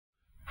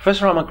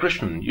Professor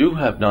Ramakrishnan, you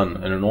have done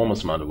an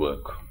enormous amount of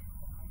work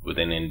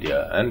within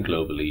India and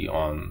globally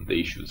on the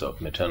issues of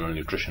maternal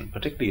nutrition,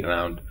 particularly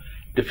around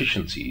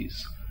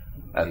deficiencies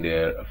and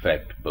their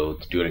effect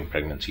both during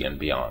pregnancy and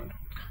beyond.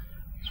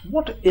 So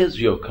what is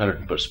your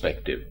current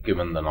perspective,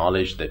 given the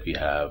knowledge that we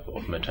have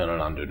of maternal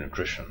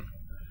undernutrition?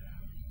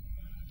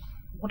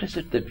 What is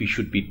it that we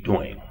should be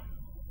doing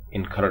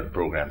in current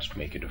programs to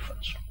make a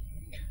difference?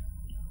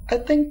 I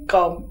think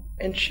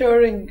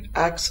ensuring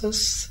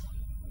access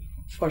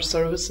for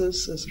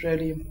services is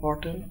really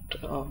important,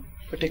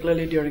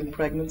 particularly during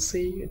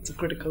pregnancy. It's a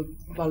critical,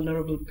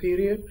 vulnerable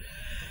period.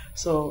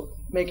 So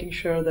making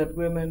sure that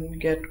women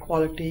get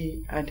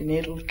quality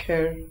antenatal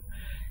care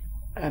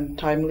and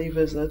timely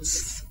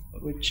visits,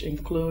 which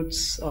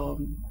includes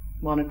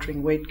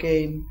monitoring weight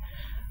gain,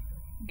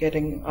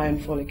 getting iron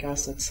folic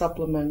acid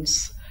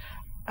supplements,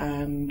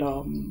 and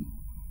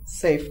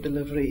safe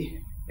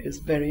delivery is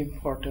very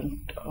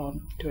important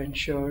to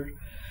ensure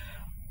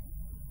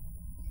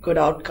good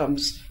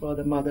outcomes for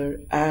the mother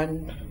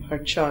and her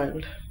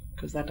child,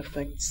 because that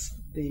affects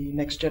the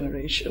next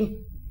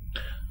generation.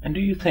 And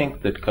do you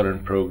think that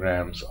current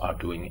programs are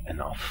doing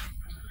enough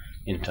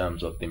in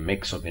terms of the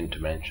mix of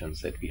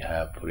interventions that we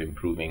have for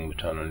improving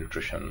maternal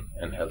nutrition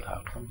and health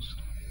outcomes?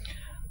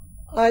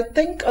 I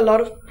think a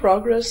lot of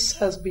progress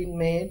has been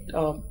made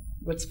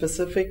with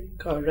specific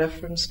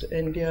reference to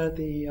India.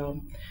 The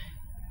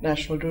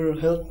National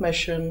Rural Health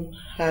Mission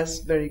has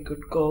very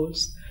good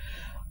goals.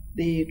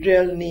 The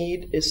real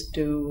need is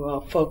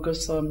to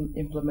focus on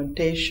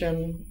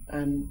implementation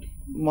and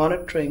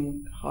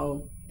monitoring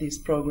how these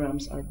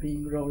programs are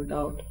being rolled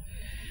out.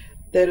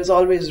 There is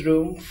always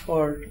room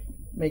for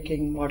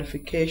making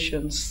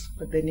modifications,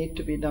 but they need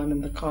to be done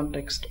in the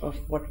context of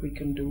what we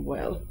can do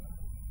well.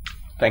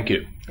 Thank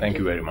you. Thank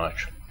you very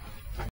much.